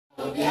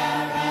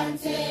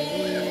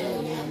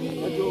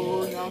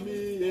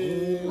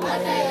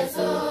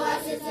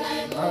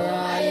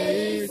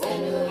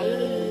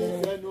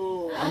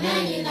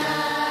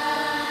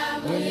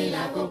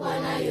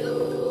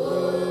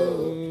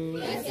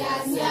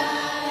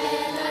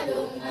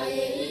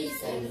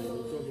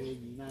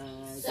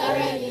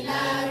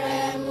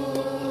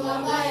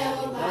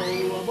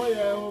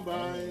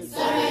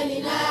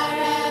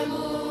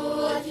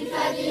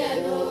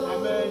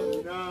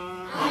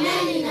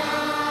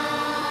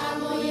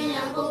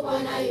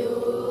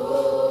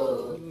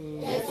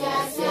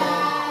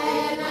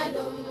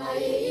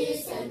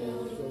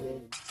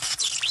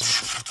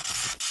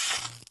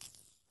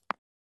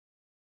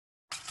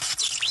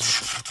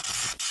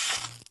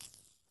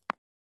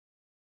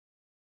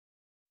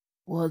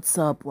What's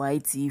up,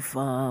 YT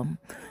fam?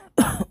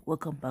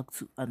 Welcome back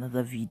to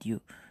another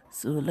video.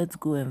 So let's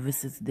go and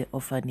visit the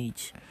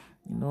orphanage.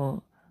 You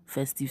know,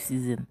 festive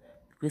season,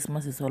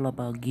 Christmas is all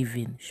about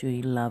giving,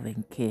 showing love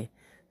and care.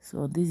 So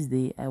on this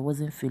day I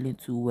wasn't feeling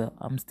too well.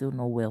 I'm still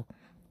not well,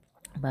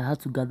 but I had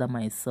to gather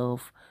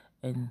myself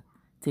and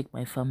take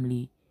my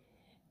family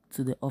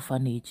to the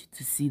orphanage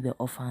to see the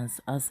orphans,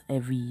 as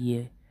every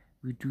year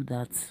we do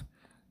that.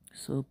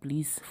 So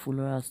please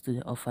follow us to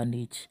the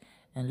orphanage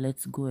and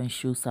let's go and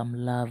show some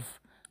love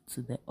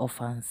to the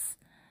orphans.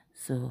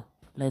 So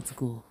let's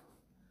go.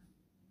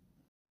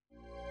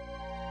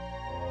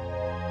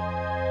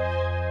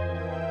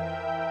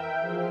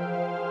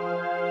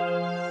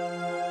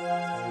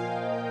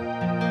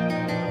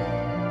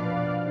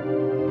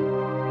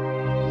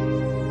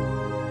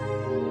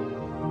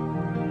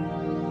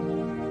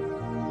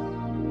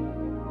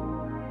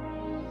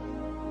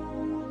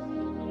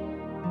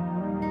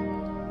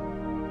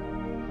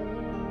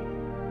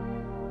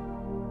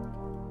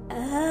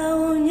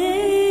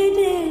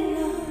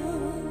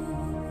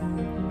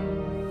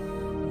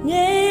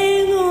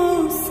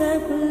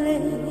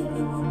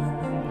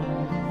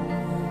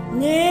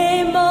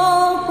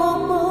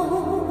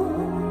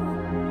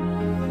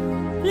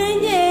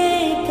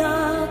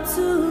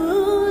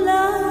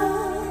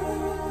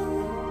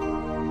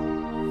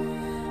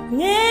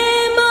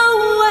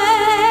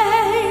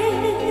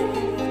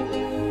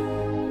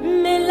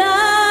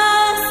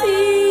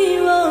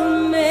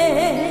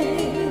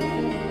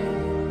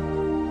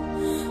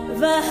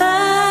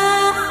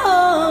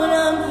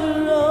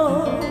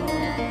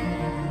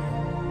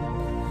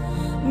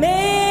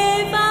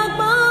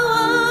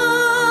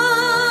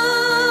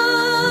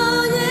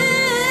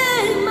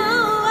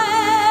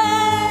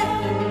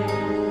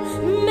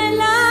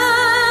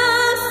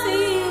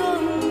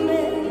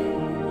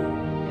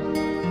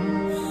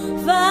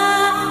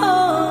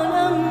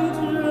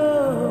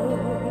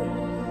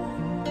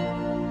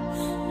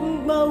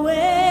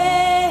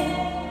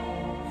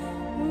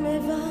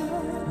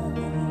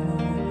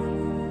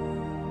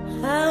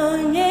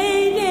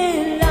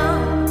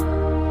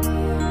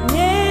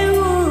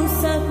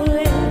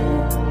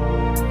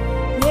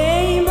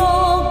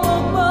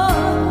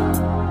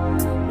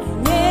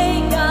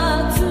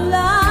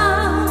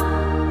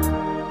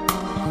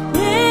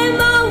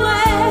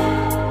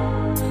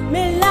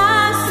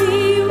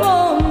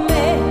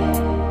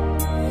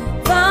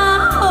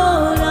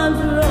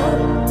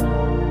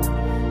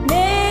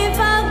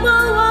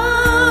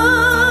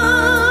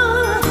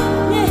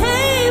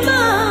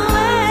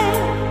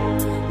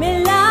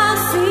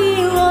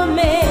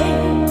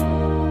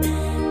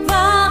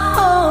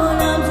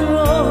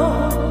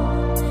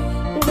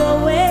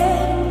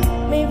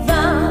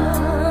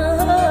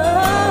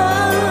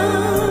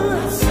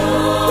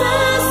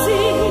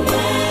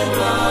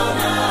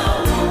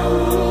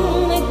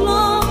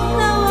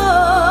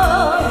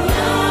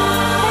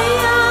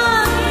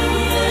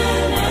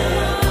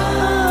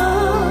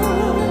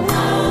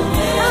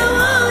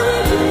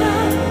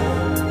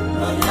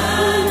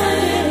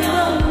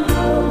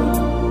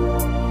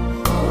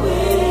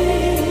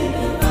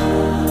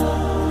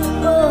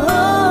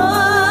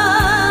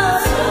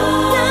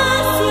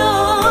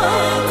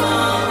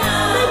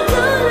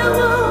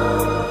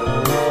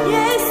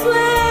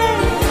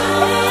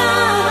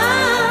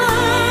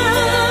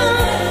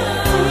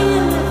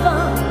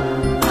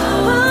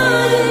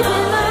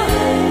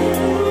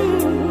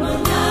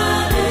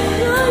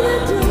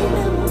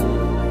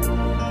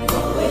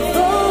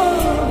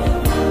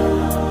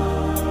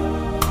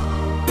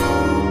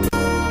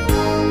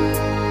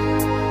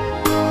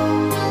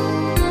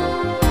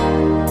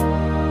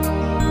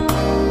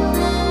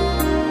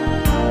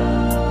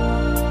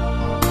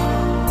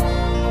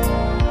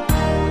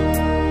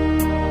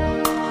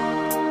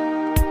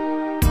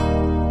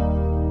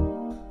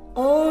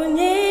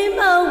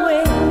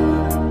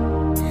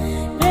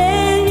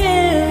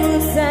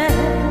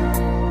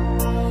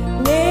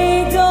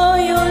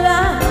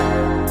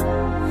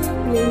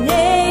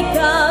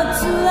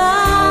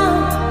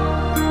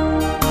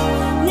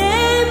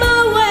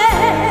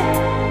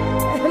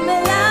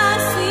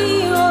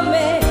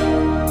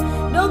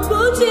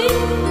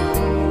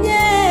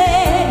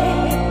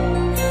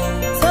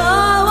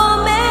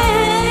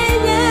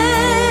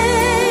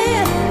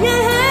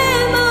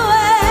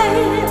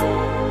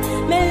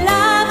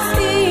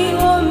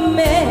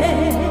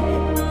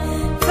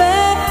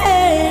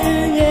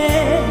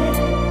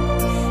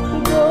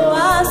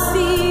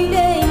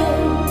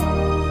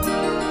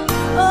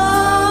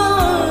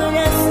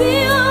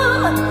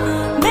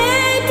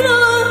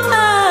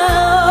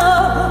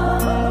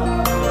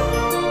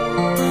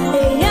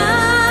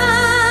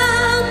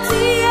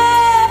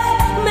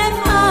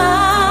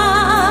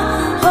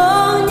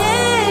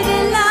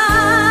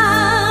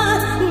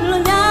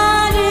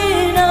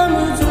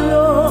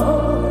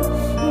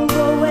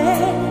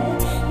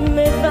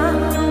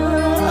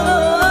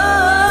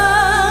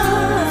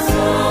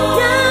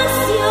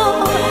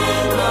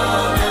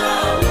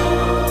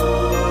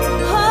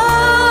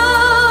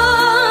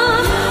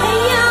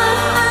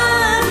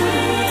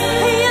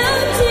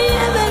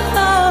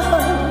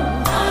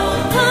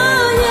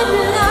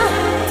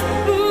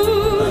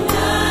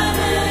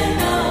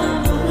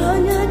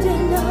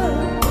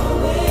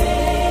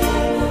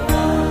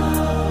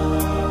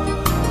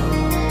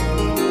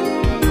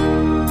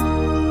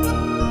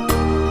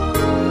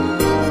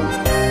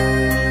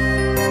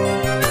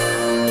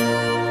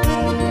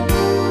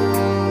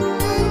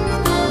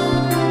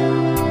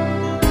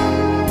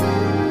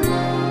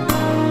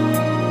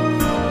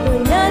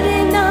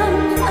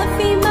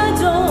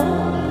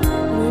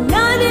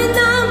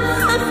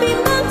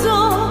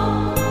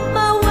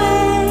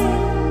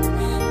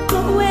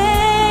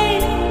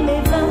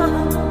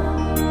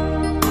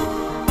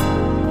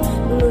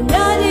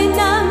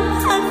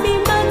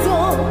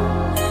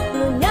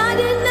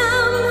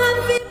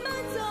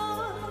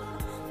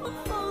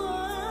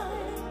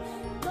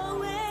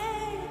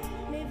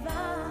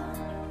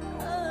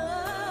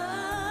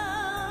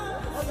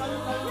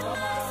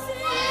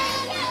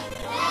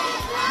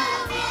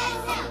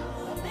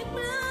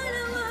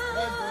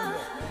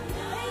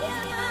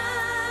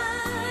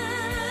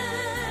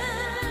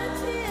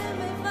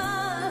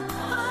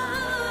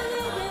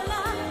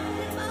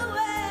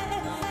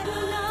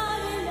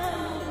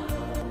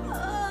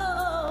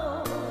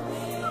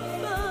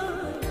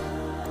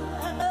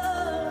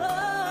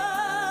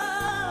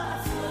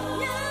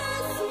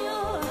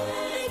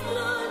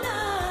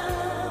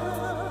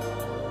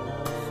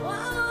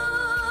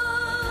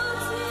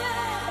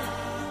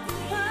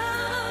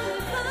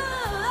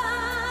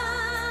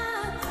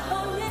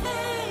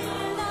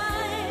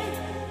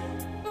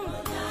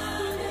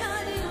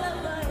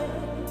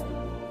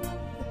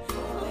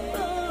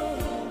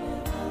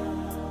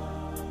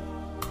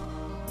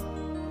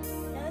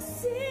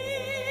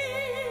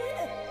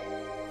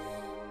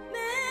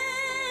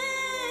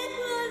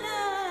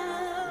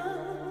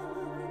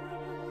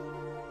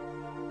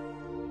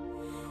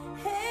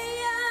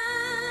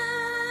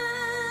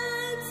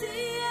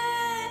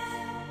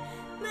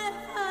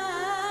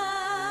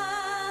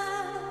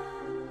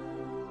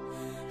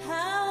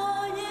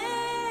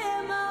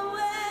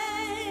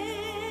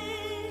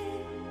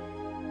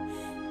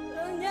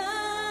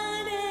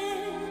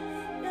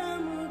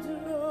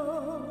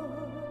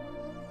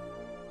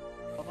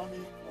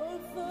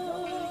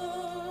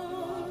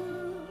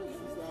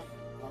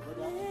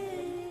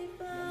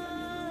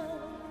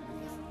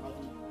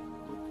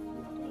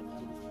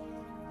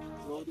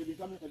 So they've been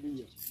coming every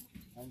year.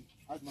 And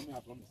as Mommy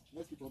has promised,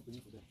 let's keep on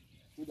praying for them.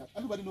 So that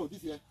everybody knows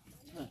this year.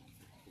 And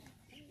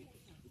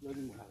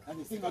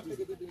they sing out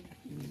with it.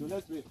 So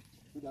let's pray.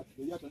 So that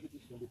the year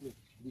 2023 will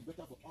be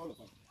better for all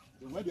of us.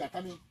 So when they are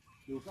coming,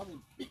 they will come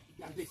in big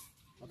like this.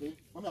 Okay?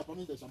 Mommy has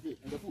promised the champagne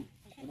and the food.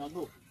 And I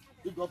know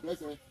if God bless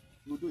her,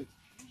 he will do it.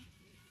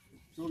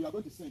 So we are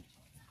going to sing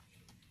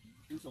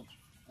two songs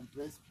and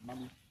praise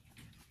Mommy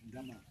and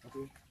Grandma.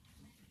 Okay?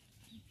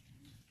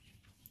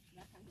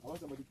 I want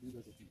somebody to lead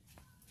us a thing.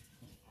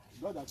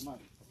 God has man.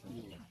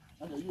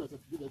 And you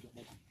yourself give us a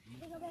blessing.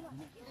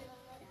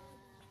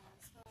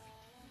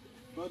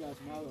 God has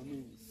smiled on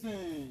me.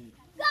 Sing.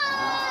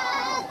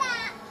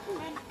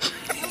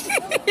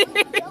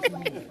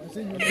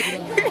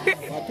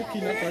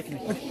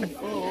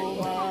 Oh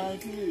my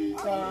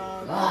Jesus.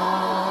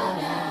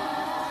 God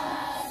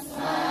has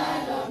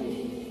smiled on me.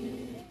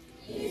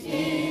 He's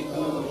been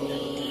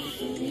good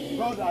to me.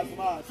 God has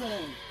smiled.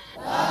 Sing.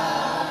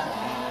 God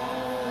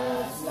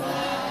has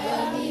smiled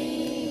on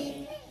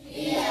me.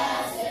 He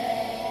has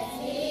set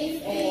me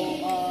free. Oh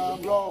my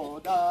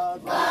Lord,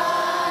 God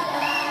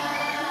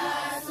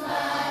has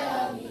smiled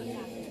on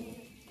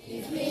me.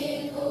 He's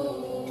been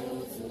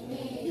good to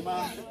me.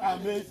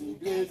 Amazing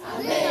grace,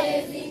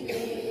 amazing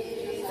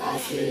grace. I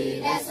see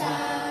the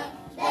sun,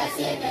 the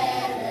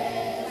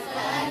Savior,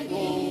 and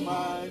oh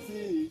my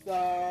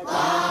sister,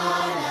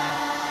 God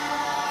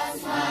has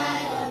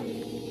smiled on me.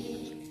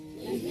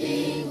 He's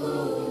been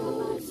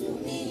good to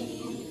me.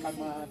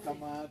 Come on,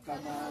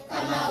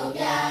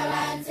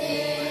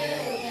 guarantee.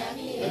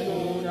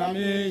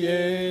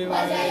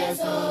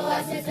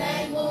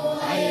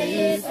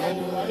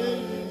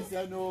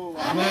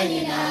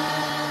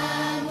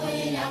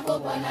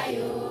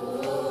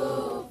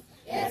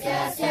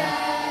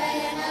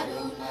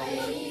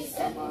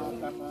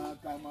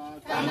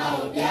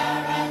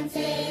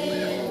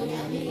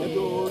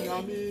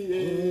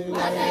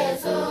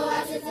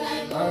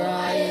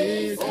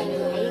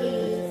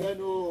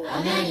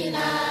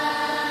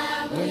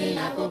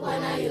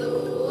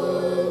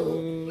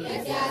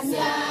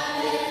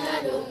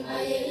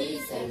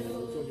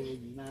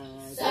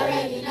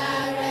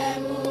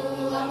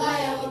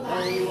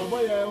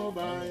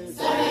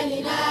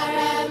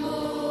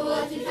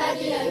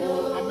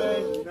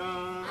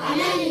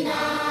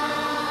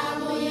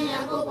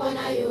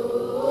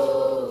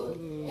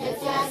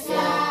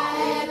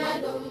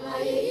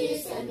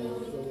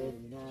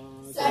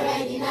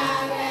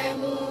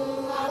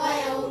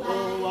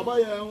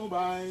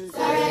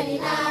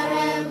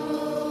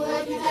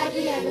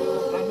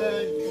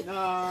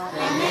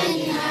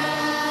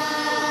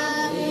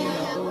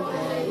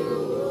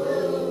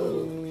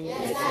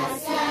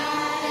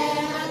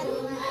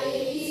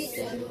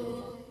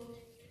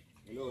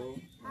 Hello.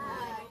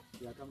 Hi.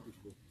 We are coming to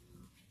pray.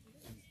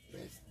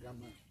 Bless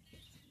Grandma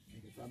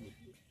and the family.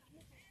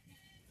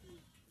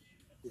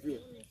 Is here.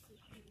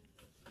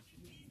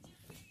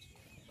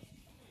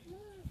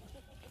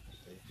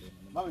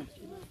 Mommy,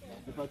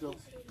 the patrol.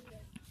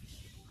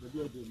 The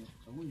dear dinner.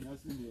 I'm going to ask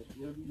you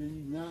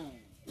now.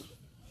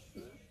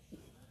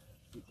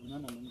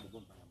 None of them are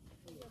going to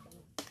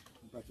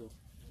patrol.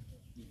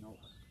 No.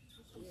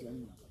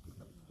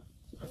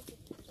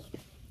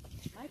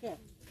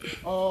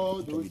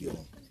 All those years.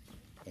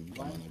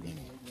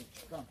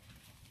 Come,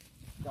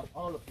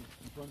 all of you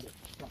in front of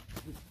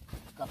you.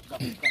 Come.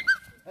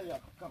 Hey,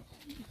 come.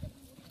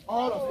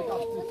 All of you,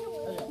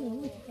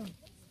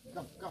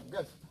 come. Come,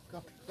 guys.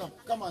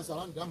 Come and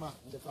surround Grandma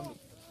and the family.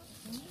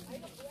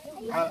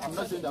 I'm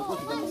not saying that go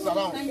to them.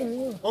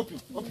 Surround. Open.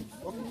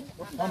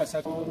 Come a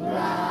second.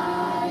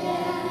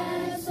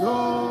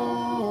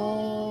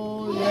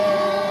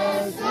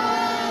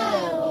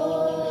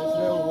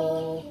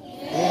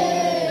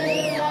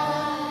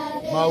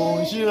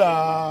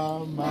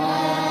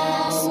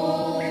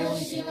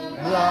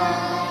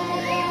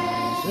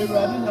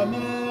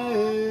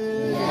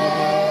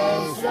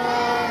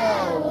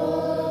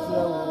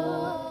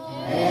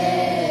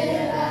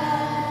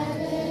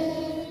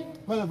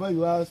 Wherever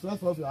you are, stretch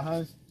forth your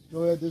hands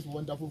toward this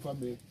wonderful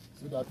family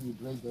so that we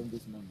bless them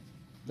this morning.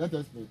 Let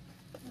us pray.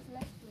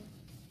 Let's pray.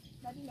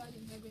 Daddy Lord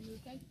in heaven, we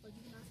thank you for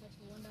giving us such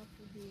a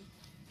wonderful day.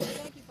 We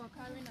thank you for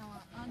carrying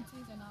our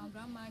aunties and our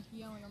grandma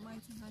here on your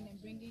mighty hand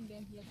and bringing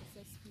them here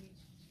successfully.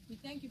 We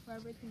thank you for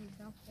everything you've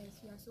done for us.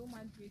 We are so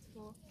much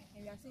grateful,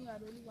 and we are saying you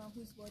are the only one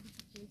who's worthy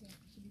to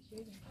be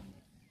praised and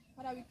honored.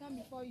 Father, we come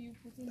before you,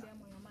 putting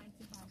them on your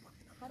mighty hand.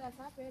 Father,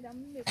 I pray that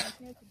we may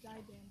continue to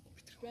guide them,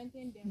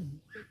 strengthen them,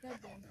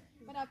 protect them.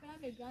 Father, I pray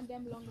may grant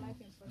them long life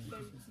and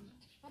prosperity.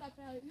 Father, I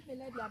pray you may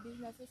let their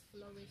businesses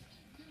flourish.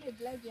 You may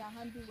bless their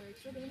handiwork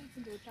so that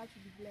anything they will touch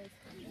will be blessed.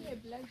 You may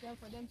bless them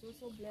for them to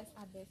also bless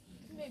others.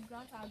 You may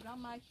grant our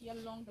grandma here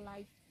long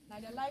life,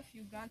 like the life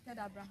you granted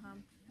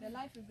Abraham, the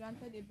life you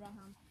granted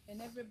Abraham,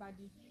 and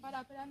everybody. Father,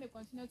 I pray that may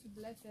continue to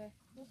bless her,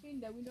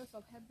 open the windows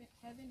of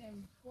heaven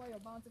and pour your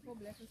bountiful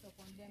blessings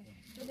upon them,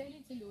 so that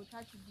anything they will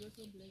touch will be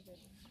also blessed.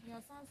 In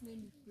your son's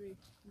name we pray,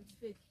 with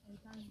faith and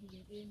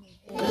thanksgiving. Amen.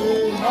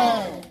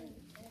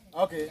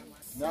 Okay,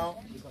 now.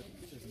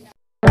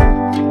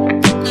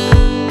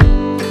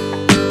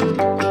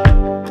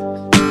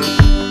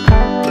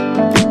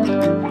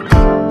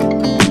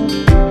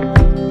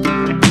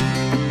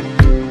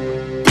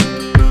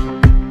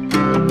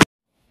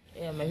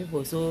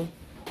 people. So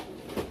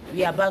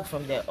we are back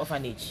from the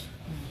orphanage,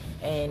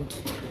 and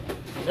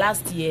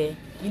last year,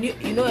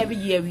 you know, every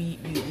year we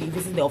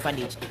visit the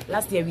orphanage.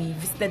 Last year we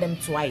visited them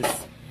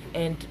twice,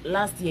 and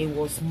last year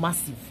was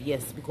massive,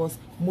 yes, because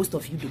most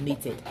of you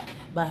donated.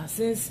 But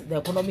since the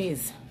economy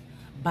is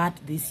bad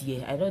this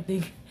year, I don't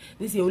think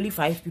this year only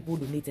 5 people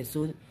donated.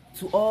 So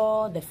to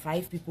all the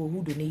 5 people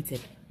who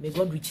donated, may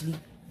God richly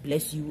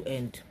bless you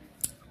and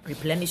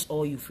replenish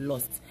all you've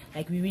lost.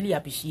 Like, we really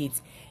appreciate.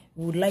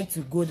 We would like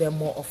to go there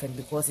more often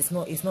because it's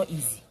not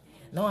easy.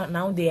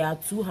 Now there are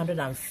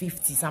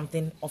 250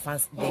 something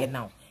orphans there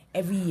now.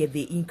 Every year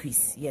they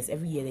increase. Yes,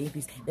 every year they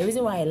increase. The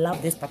reason why I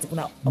love this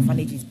particular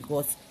orphanage is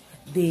because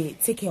they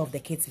take care of the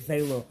kids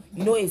very well.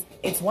 You know,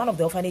 it's one of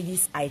the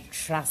orphanages I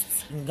trust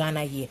in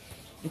Ghana here,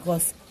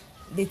 because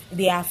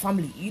they are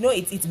family. You know,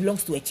 it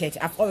belongs to a church.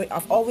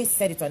 I've always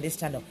said it on this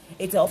channel.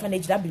 It's an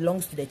orphanage that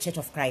belongs to the Church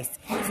of Christ.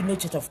 If you know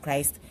Church of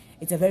Christ,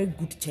 it's a very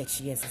good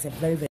church. Yes, it's a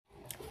very, very.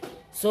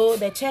 So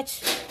the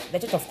Church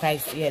of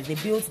Christ, yes, they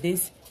built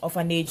this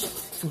orphanage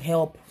to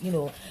help, you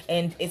know,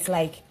 and it's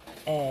like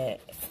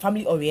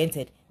family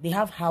oriented. They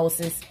have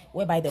houses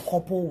whereby the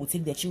couple will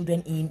take their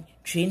children in,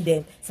 train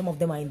them. Some of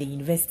them are in the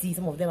university,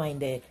 some of them are in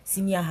the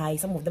senior high,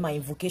 some of them are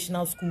in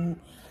vocational school,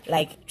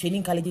 like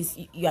training colleges.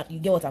 You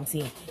get what I'm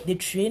saying? They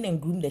train and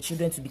groom the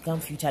children to become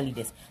future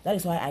leaders. That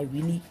is why I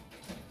really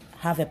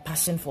have a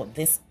passion for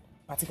this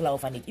particular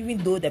orphanage, even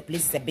though the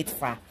place is a bit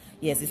far.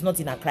 Yes, it's not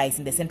in Accra, it's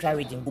in the central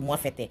region,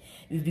 Gumuafete.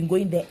 We've been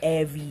going there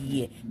every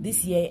year.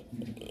 This year,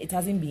 it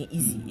hasn't been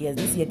easy. Yes,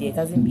 this year it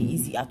hasn't been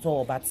easy at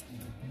all. But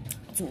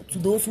to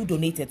those who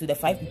donated, to the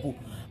 5 people,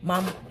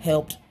 Mom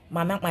helped.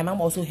 My mom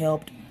also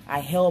helped. I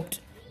helped,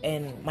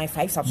 and my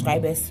 5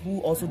 subscribers who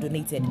also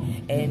donated,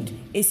 and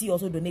AC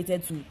also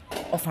donated to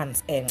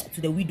orphans and to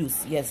the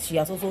widows. Yes, she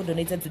has also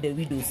donated to the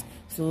widows.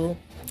 So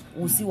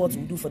we'll see what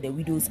we do for the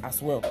widows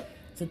as well.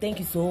 So thank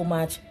you so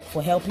much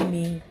for helping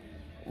me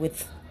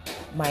with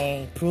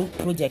my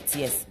project,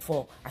 yes,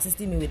 for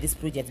assisting me with this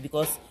project,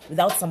 because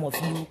without some of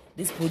you,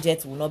 this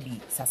project will not be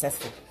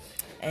successful.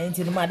 And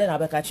to the mother, I'll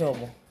be catching up.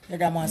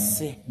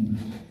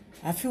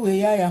 I feel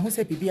we are who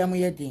say PBM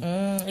yedi.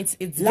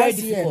 It's very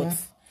difficult.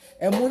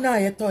 Emuna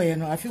yeto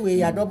no. I feel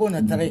we are double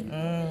na 3.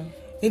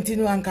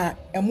 Intinu anka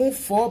emu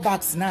 4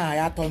 bags na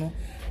yato no.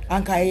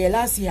 Anka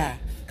last year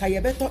ka ye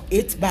beto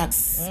 8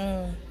 bags.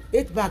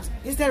 8 bags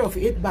instead of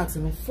 8 bags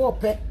no 4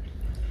 pe.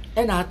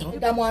 E na ato.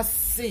 Da mo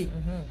ase.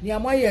 Ni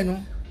amoye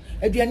no.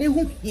 Aduane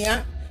hu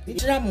hia.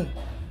 Ichira mo.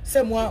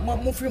 Se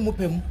mo free mo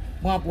pem.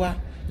 Mo aboa.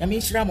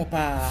 Amen.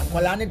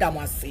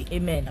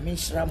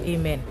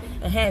 Amen.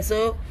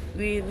 So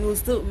we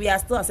are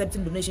still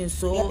accepting donations.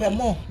 So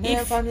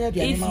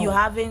if you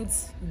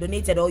haven't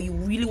donated, or you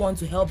really want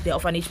to help the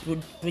orphanage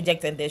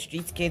project and the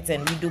street kids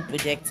and widow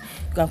project,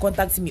 you can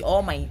contact me.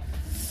 All my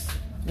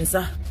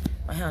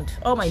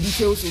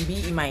details will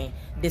be in my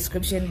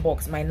description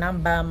box. My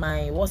number,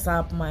 my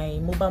WhatsApp, my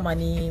mobile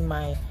money,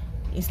 my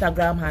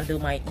Instagram handle,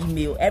 my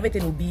email,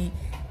 everything will be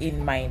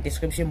in my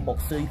description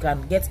box, so you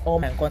can get all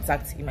my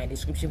contacts in my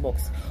description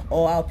box,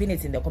 or I'll pin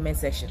it in the comment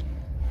section.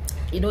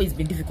 You know, it's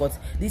been difficult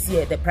this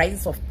year. The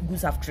prices of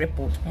goods have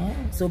tripled,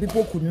 so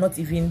people could not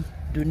even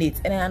donate,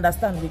 and I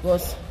understand,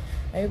 because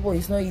everybody,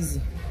 it's not easy.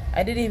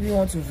 I didn't even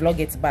want to vlog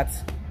it, but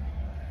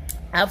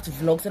I have to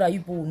vlog so that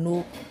you people will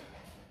know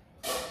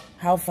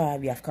how far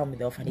we have come with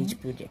the orphanage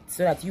project,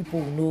 so that you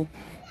people will know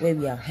where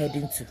we are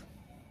heading to.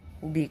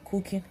 We'll be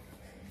cooking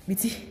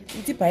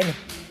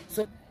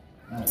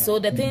so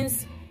the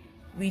things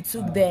we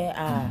took there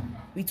are,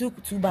 we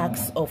took 2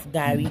 bags of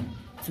gari,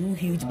 2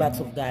 huge bags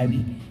of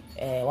gari,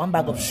 1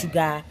 bag of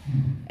sugar,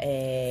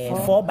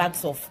 4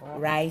 bags of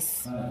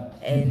rice,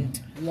 and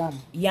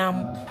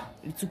yam.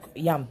 We took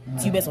yam,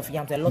 tubers of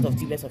yams, a lot of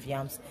tubers of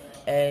yams.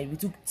 We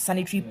took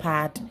sanitary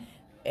pad,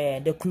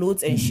 the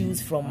clothes and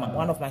shoes from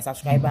one of my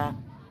subscribers.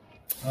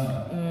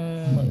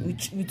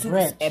 We took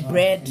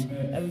bread,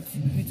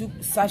 we took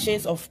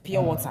sachets of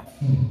pure water.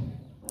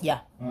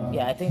 Yeah,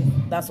 I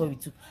think that's what we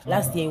took.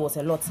 Last year it was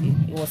a lot.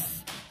 It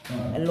was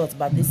a lot,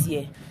 but this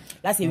year,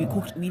 last year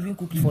we even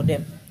cooked for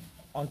them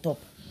on top.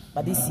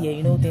 But this year,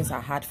 you know, things are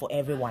hard for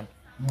everyone.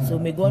 So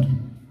may God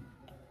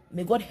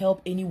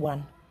help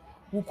anyone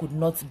who could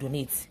not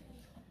donate.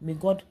 May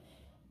God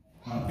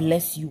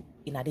bless you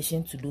in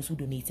addition to those who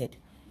donated.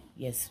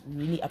 Yes, we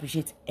really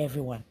appreciate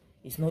everyone.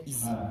 It's not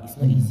easy. It's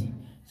not easy.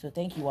 So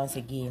thank you once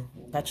again.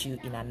 Catch you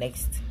in our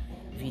next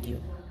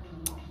video.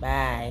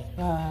 Bye.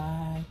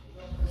 Bye.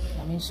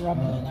 I mean,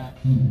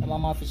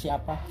 Mama Fishy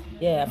Appa.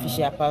 Yeah,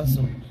 Fishy Appa.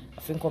 So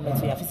I think comment.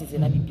 I think it's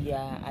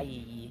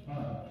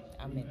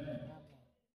Amen.